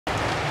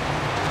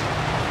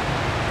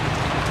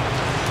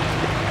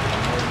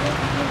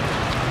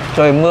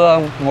Trời mưa,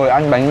 ngồi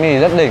ăn bánh mì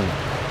rất đỉnh.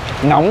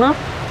 Nóng lắm.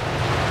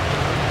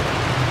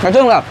 Nói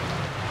chung là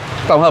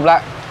tổng hợp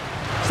lại,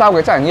 sau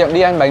cái trải nghiệm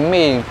đi ăn bánh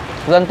mì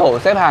dân tổ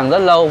xếp hàng rất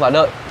lâu và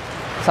đợi,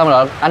 xong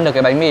đó ăn được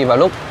cái bánh mì vào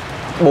lúc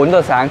 4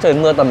 giờ sáng trời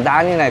mưa tầm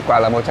tã như này, quả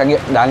là một trải nghiệm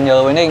đáng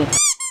nhớ với Ninh.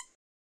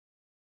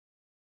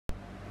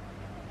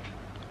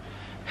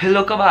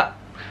 Hello các bạn,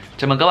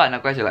 chào mừng các bạn đã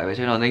quay trở lại với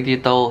channel Ninh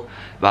Eating Ăn.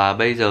 Và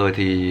bây giờ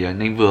thì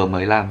Ninh vừa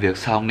mới làm việc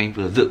xong, Ninh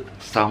vừa dựng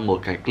xong một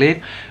cái clip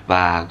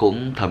và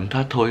cũng thấm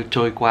thoát thôi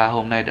trôi qua.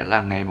 Hôm nay đã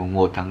là ngày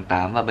 1 tháng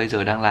 8 và bây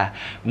giờ đang là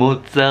 1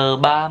 giờ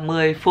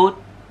 30 phút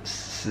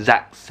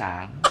rạng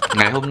sáng.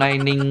 Ngày hôm nay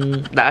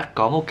Ninh đã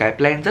có một cái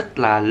plan rất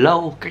là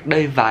lâu, cách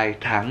đây vài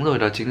tháng rồi,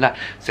 đó chính là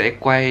sẽ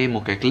quay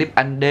một cái clip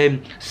ăn đêm.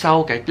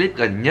 Sau cái clip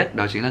gần nhất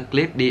đó chính là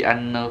clip đi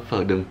ăn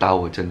phở đường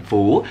tàu ở Trần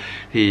Phú,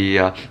 thì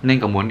Ninh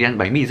có muốn đi ăn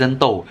bánh mì dân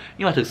tổ.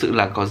 Nhưng mà thực sự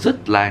là có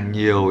rất là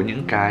nhiều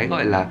những cái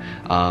gọi là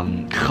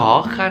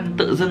khó khăn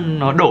tự dưng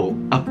nó đổ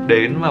ập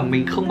đến và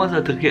mình không bao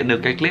giờ thực hiện được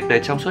cái clip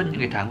đấy trong suốt những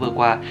cái tháng vừa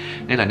qua.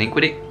 Nên là Ninh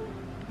quyết định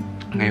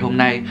ngày hôm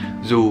nay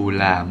dù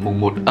là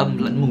mùng 1 âm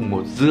lẫn mùng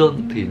 1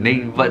 dương thì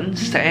Ninh vẫn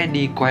sẽ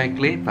đi quay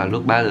clip vào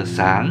lúc 3 giờ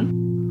sáng.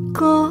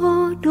 Có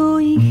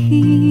đôi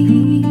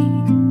khi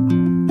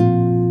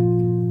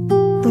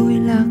tôi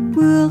lạc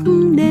bước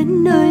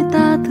đến nơi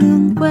ta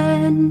thường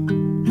quen,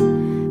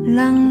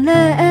 lặng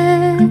lẽ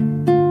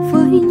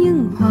với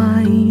những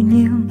hoài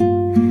niệm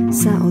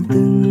dạo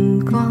từng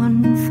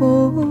con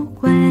phố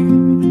quen.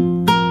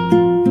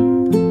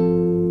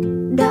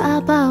 Đã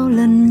bao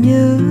lần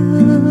nhớ,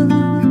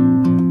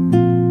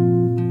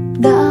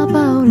 đã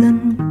bao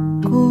lần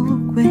cố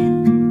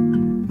quên.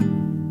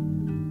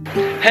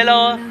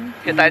 Hello,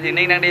 hiện tại thì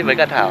Ninh đang đi với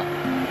cả Thảo.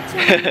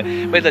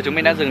 Bây giờ chúng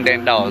mình đang dừng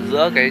đèn đỏ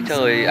giữa cái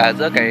trời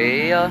giữa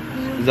cái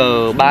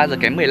giờ 3 giờ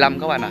kém 15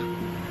 các bạn ạ.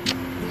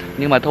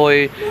 Nhưng mà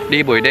thôi,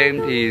 đi buổi đêm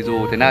thì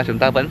dù thế nào chúng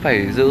ta vẫn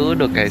phải giữ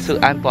được cái sự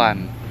an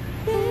toàn,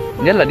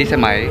 nhất là đi xe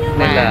máy,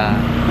 nên là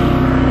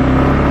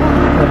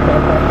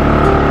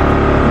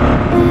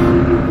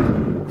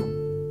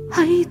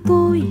hay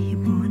tôi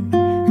buồn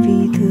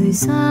vì thời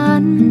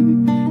gian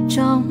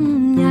trong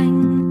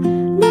nhanh,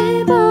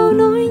 để bao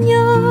nỗi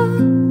nhớ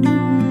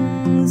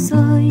đừng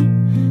rơi,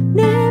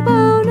 để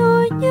bao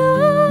nỗi nhớ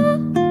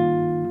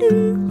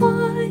đừng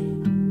hoài.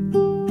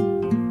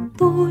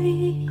 Tôi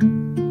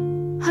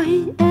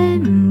hay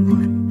em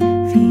buồn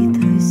vì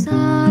thời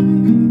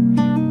gian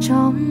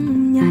trong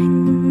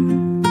nhanh.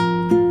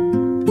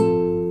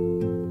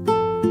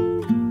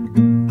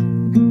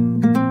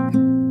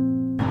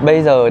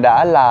 bây giờ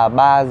đã là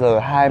 3 giờ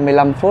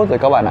 25 phút rồi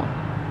các bạn ạ.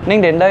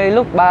 Ninh đến đây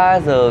lúc 3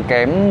 giờ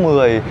kém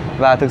 10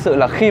 và thực sự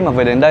là khi mà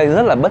về đến đây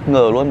rất là bất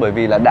ngờ luôn, bởi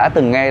vì là đã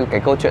từng nghe cái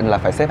câu chuyện là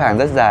phải xếp hàng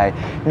rất dài.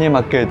 Nhưng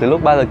mà kể từ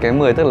lúc 3 giờ kém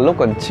 10, tức là lúc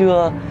còn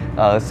chưa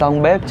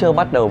xong bếp, chưa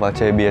bắt đầu vào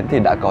chế biến, thì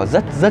đã có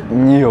rất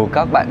nhiều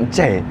các bạn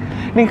trẻ.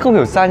 Ninh không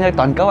hiểu sao nha,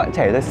 toàn các bạn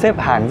trẻ thôi, xếp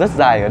hàng rất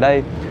dài ở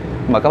đây.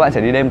 Mà các bạn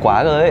trẻ đi đêm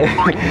quá rồi ấy.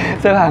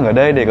 Xếp hàng ở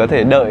đây để có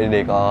thể đợi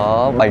để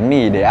có bánh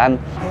mì để ăn.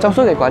 Trong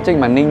suốt cái quá trình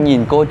mà Ninh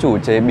nhìn cô chủ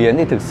chế biến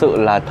thì thực sự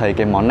là thấy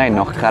cái món này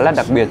nó khá là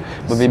đặc biệt.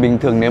 Bởi vì bình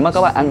thường nếu mà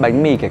các bạn ăn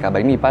bánh mì, kể cả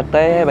bánh mì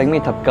pate hay bánh mì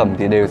thập cẩm,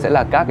 thì đều sẽ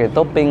là các cái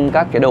topping,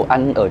 các cái đồ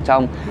ăn ở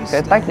trong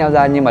sẽ tách nhau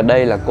ra. Nhưng mà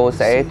đây là cô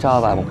sẽ cho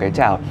vào một cái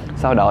chảo,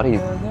 sau đó thì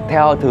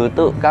theo thứ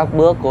tự các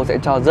bước cô sẽ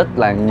cho rất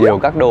là nhiều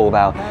các đồ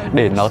vào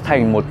để nó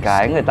thành một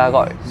cái người ta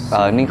gọi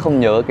Ninh không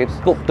nhớ cái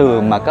cụm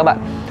từ mà các bạn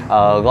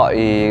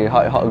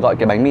họ gọi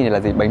cái bánh mì này là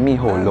gì, bánh mì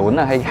hổ lốn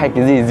hay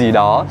cái gì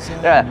đó.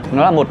 Tức là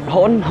nó là một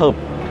hỗn hợp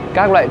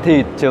các loại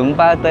thịt, trứng,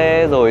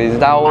 pate, rồi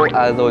rau,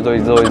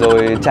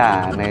 rồi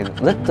chả này,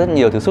 rất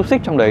nhiều thứ xúc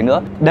xích trong đấy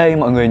nữa. Đây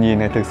mọi người nhìn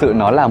này, thực sự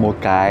nó là một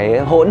cái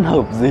hỗn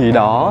hợp gì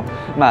đó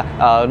mà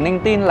Ninh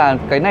tin là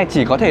cái này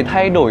chỉ có thể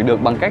thay đổi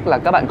được bằng cách là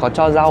các bạn có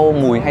cho rau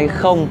mùi hay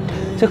không,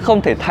 chứ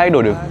không thể thay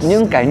đổi được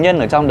những cái nhân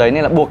ở trong đấy,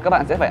 nên là buộc các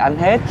bạn sẽ phải ăn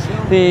hết.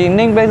 Thì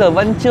Ninh bây giờ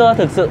vẫn chưa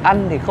thực sự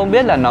ăn thì không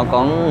biết là nó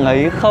có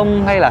ngấy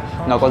không hay là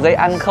nó có dây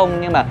ăn không.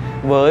 Nhưng mà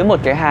với một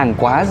cái hàng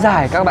quá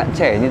dài các bạn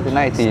trẻ như thế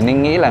này thì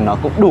Ninh nghĩ là nó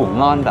cũng đủ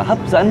ngon và hấp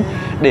dẫn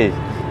để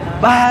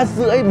 3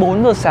 rưỡi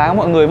 4 giờ sáng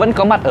mọi người vẫn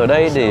có mặt ở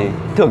đây để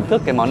thưởng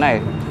thức cái món này,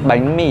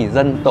 bánh mì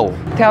dân tổ.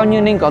 Theo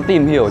như Ninh có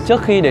tìm hiểu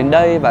trước khi đến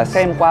đây và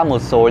xem qua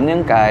một số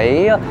những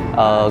cái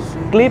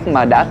clip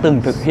mà đã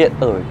từng thực hiện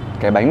ở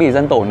cái bánh mì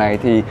dân tổ này,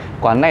 thì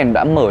quán này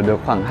đã mở được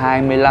khoảng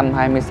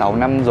 25-26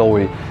 năm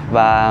rồi.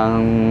 Và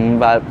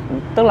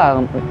tức là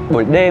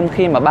buổi đêm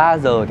khi mà 3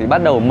 giờ thì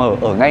bắt đầu mở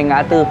ở ngay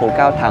ngã tư phố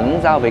Cao Thắng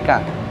giao với cả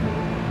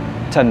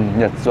Trần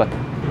Nhật Duật.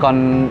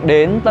 Còn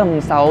đến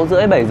tầm 6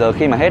 rưỡi 7 giờ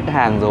khi mà hết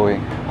hàng rồi,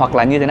 hoặc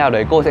là như thế nào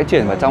đấy, cô sẽ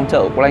chuyển vào trong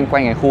chợ loanh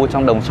quanh cái khu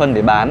trong Đồng Xuân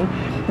để bán.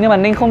 Nhưng mà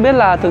Ninh không biết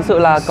là thực sự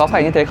là có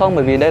phải như thế không,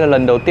 bởi vì đây là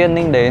lần đầu tiên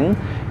Ninh đến.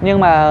 Nhưng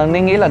mà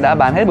Ninh nghĩ là đã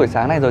bán hết buổi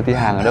sáng này rồi thì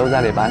hàng ở đâu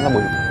ra để bán vào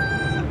buổi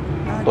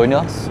tối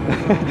nữa.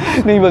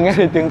 Ninh vừa nghe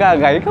thấy tiếng gà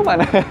gáy các bạn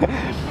ạ.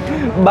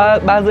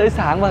 3 rưỡi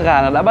sáng và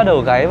gà nó đã bắt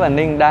đầu gáy và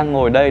Ninh đang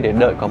ngồi đây để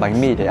đợi có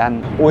bánh mì để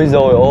ăn. Ui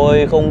rồi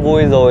ôi, không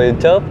vui rồi,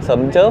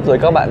 sấm chớp rồi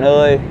các bạn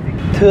ơi.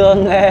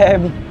 Thương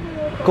em.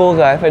 Cô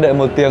gái phải đợi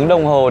 1 tiếng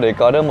đồng hồ để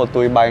có được một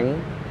túi bánh.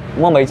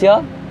 Mua mấy chiếc?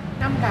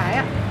 5 cái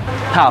ạ.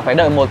 Thảo phải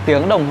đợi 1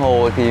 tiếng đồng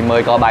hồ thì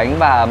mới có bánh,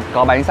 và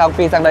có bánh sau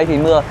khi sang đây thì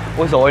mưa.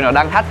 Ôi dồi ôi, nó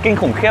đang hắt kinh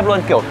khủng khiếp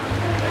luôn, kiểu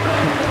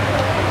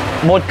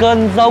một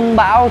cơn giông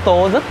bão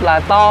tố rất là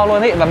to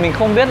luôn ý. Và mình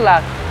không biết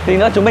là tí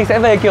nữa chúng mình sẽ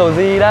về kiểu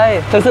gì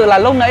đây. Thực sự là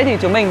lúc nãy thì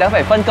chúng mình đã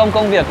phải phân công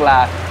công việc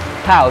là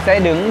Thảo sẽ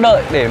đứng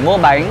đợi để mua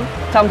bánh.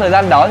 Trong thời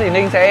gian đó thì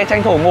Ninh sẽ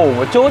tranh thủ ngủ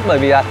một chút, bởi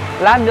vì là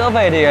lát nữa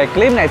về thì cái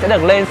clip này sẽ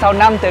được lên sau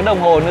 5 tiếng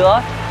đồng hồ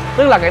nữa.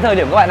 Tức là cái thời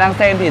điểm các bạn đang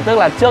xem thì tức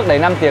là trước đấy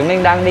 5 tiếng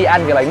Ninh đang đi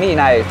ăn cái bánh mì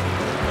này.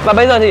 Và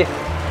bây giờ thì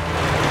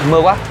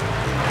mưa quá,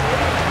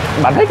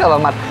 bắn hết cả vào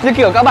mặt, như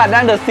kiểu các bạn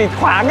đang được xịt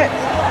khoáng ấy.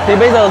 Thì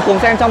bây giờ cùng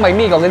xem trong bánh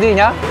mì có cái gì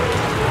nhá.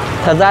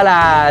 Thật ra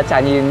là chả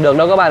nhìn được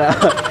đâu các bạn ạ.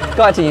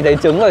 Các bạn chỉ nhìn thấy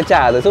trứng rồi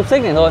chả rồi xúc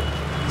xích này thôi,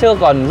 chứ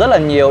còn rất là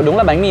nhiều. Đúng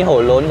là bánh mì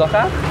hổ lốn có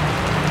khác,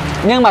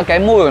 nhưng mà cái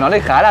mùi của nó thì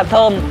khá là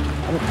thơm.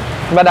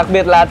 Và đặc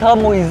biệt là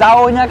thơm mùi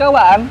rau nha các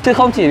bạn, chứ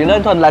không chỉ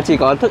đơn thuần là chỉ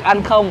có thức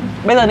ăn không.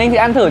 Bây giờ Ninh thì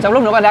ăn thử trong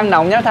lúc nó còn đang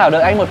nóng nhá. Thảo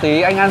đợi anh một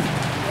tí, anh ăn,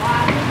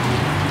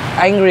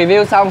 anh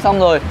review xong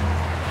rồi.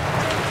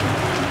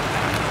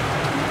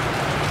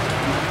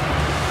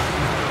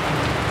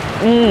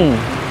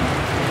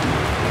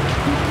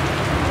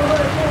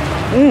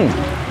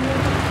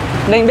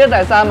 Ninh biết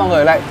tại sao mọi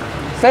người lại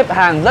xếp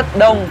hàng rất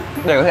đông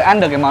để có thể ăn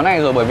được cái món này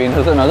rồi, bởi vì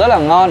thực sự nó rất là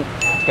ngon.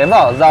 Cái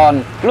vỏ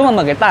giòn, lúc mà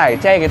mở cái tải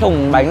che cái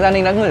thùng bánh ra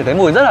Ninh đã ngửi thấy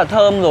mùi rất là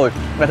thơm rồi.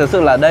 Và thực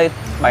sự là đây,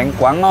 bánh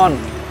quá ngon.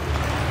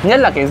 Nhất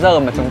là cái giờ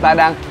mà chúng ta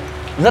đang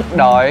rất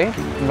đói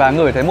và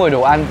ngửi thấy mùi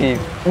đồ ăn thì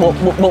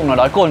bụng nó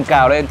đói cồn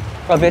cào lên.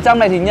 Ở phía trong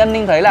này thì nhân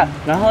Ninh thấy là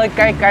nó hơi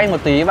cay cay một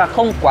tí và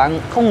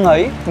không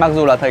ngấy. Mặc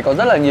dù là thấy có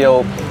rất là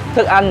nhiều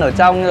thức ăn ở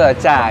trong, như là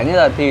chả, như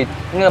là thịt,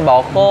 như là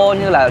bò khô,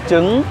 như là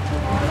trứng,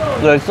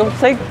 rồi xúc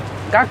xích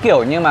các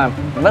kiểu, nhưng mà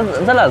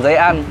vẫn rất là dễ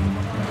ăn.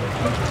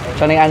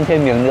 Cho nên ăn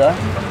thêm miếng nữa.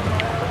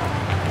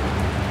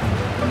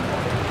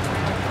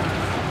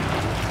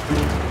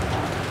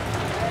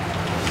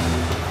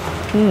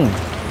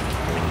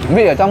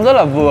 Vị ở trong rất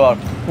là vừa.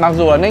 Mặc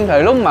dù là Ninh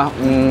thấy lúc mà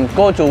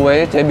cô chú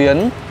ấy chế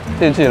biến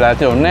thì chỉ là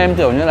kiểu nêm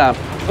kiểu như là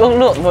ước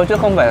lượng thôi, chứ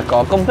không phải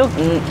có công thức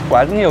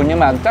quá nhiều, nhưng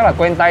mà chắc là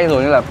quen tay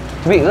rồi nên là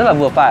vị rất là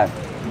vừa phải.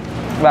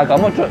 Và có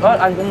một chút ớt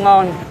ăn cũng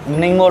ngon.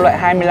 Ninh mua loại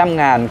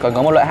 25.000, còn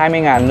có một loại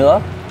 20.000 nữa.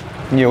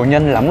 Nhiều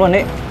nhân lắm luôn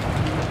ấy.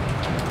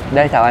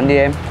 Đây Thảo ăn đi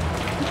em.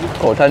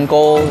 Khổ thân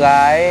cô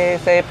gái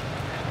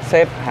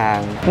xếp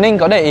hàng. Ninh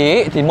có để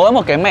ý thì mỗi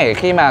một cái mẻ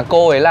khi mà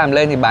cô ấy làm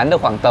lên thì bán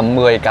được khoảng tầm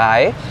 10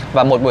 cái.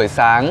 Và một buổi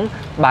sáng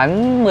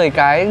bán 10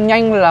 cái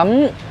nhanh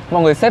lắm.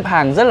 Mọi người xếp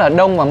hàng rất là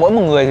đông, và mỗi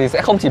một người thì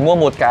sẽ không chỉ mua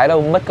một cái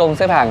đâu, mất công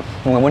xếp hàng.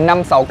 Mọi người mua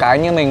 5-6 cái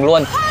như mình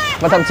luôn.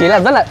 Và thậm chí là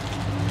rất là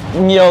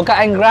nhiều các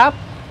anh Grab,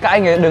 các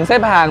anh ấy đứng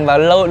xếp hàng và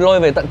lôi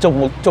về tận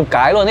chục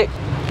cái luôn ý.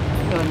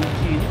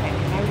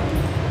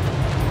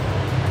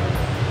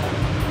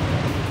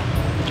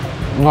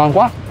 Ngon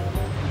quá.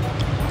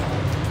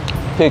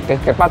 Thì cái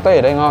pate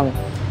ở đây ngon.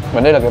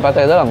 Và đây là cái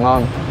pate rất là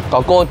ngon.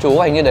 Có cô chú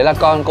hình như đấy là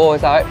con cô hay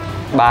sao ấy,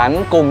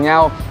 bán cùng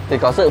nhau thì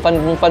có sự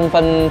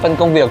phân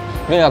công việc.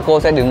 Ví dụ là cô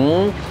sẽ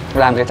đứng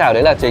làm cái chảo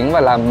đấy là chính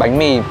và làm bánh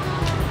mì.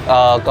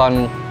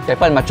 Còn cái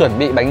phần mà chuẩn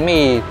bị bánh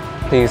mì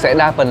thì sẽ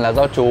đa phần là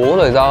do chú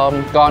rồi do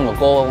con của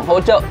cô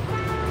hỗ trợ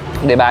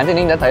để bán. Thì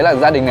Ninh đã thấy là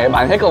gia đình này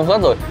bán hết công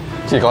suất rồi,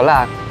 chỉ có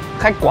là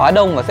khách quá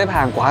đông và xếp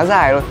hàng quá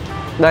dài thôi.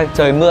 Đây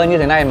trời mưa như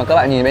thế này mà các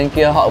bạn nhìn bên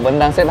kia họ vẫn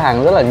đang xếp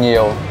hàng rất là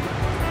nhiều.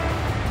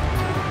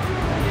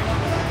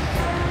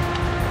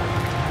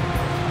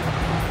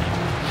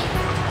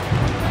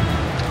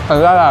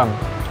 Thật ra là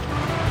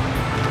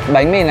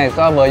bánh mì này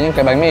so với những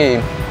cái bánh mì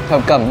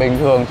thập cẩm bình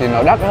thường thì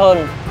nó đắt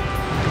hơn.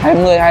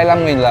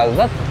 20-25 nghìn là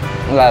rất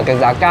là cái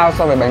giá cao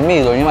so với bánh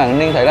mì rồi, nhưng mà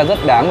Ninh thấy là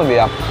rất đáng, bởi vì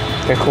là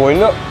cái khối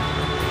lượng,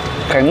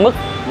 cái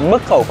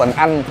mức khẩu phần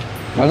ăn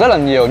nó rất là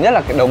nhiều. Nhất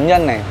là cái đống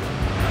nhân này,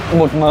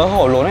 một mớ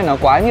hổ lốn này nó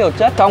quá nhiều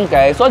chất. Trong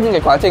suốt những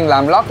cái quá trình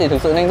làm vlog thì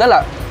thực sự Ninh rất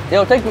là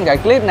yêu thích những cái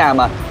clip nào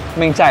mà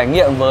mình trải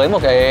nghiệm với một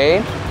cái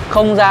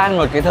không gian,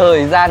 một cái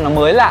thời gian nó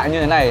mới lạ như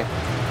thế này.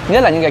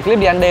 Nhất là những cái clip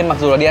đi ăn đêm, mặc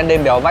dù là đi ăn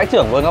đêm béo vãi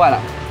chưởng luôn các bạn ạ.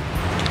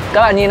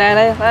 Các bạn nhìn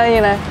này, đây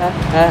nhìn này,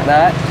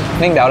 đấy,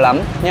 Ninh béo lắm,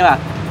 nhưng mà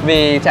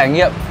vì trải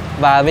nghiệm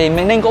và vì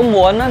Ninh cũng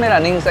muốn nên là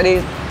Ninh sẽ đi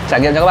trải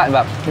nghiệm cho các bạn.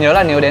 Và nhớ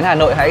là nếu đến Hà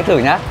Nội hãy thử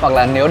nhá, hoặc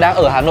là nếu đang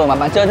ở Hà Nội mà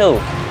bạn chưa thử,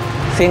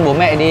 xin bố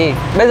mẹ đi.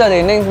 Bây giờ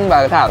thì Ninh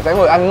và Thảo sẽ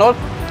ngồi ăn nốt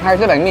 2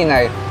 chiếc bánh mì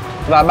này,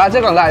 và 3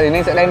 chiếc còn lại thì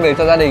Ninh sẽ đem về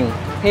cho gia đình.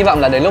 Hy vọng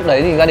là đến lúc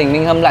đấy thì gia đình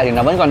Ninh hâm lại thì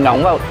nó vẫn còn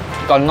nóng và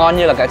còn ngon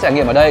như là cái trải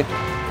nghiệm ở đây.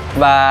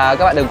 Và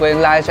các bạn đừng quên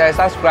like, share,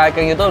 subscribe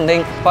kênh YouTube của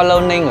Ninh,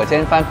 follow Ninh ở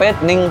trên fanpage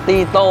Ninh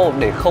Tito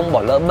để không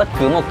bỏ lỡ bất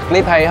cứ một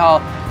clip hay ho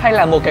hay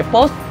là một cái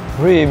post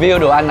review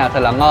đồ ăn nào thật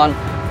là ngon.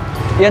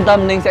 Yên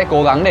tâm, Ninh sẽ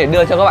cố gắng để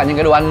đưa cho các bạn những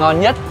cái đồ ăn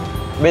ngon nhất.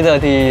 Bây giờ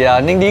thì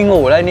Ninh đi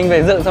ngủ đây, Ninh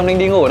về dựng xong Ninh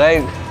đi ngủ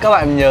đây. Các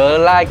bạn nhớ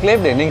like clip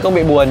để Ninh không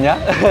bị buồn nhé.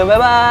 Bye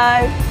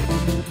bye.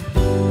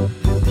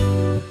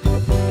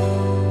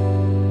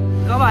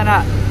 Các bạn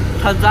ạ,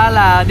 thật ra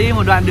là đi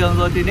một đoạn đường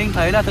rồi thì Ninh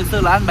thấy là thực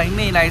sự là ăn bánh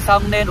mì này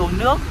xong nên uống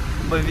nước.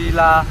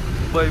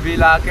 Bởi vì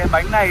là cái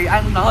bánh này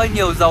ăn nó hơi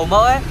nhiều dầu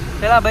mỡ ấy.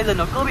 Thế là bây giờ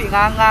nó cứ bị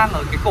ngang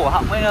ở cái cổ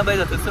họng ấy, nên bây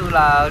giờ thực sự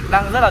là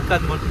đang rất là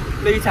cần một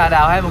ly trà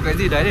đào hay một cái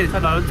gì đấy để cho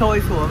nó trôi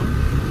xuống.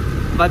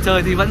 Và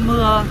trời thì vẫn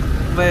mưa.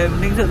 về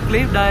Ninh dựng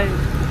clip đây.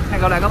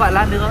 Hẹn gặp lại các bạn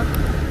lát nữa.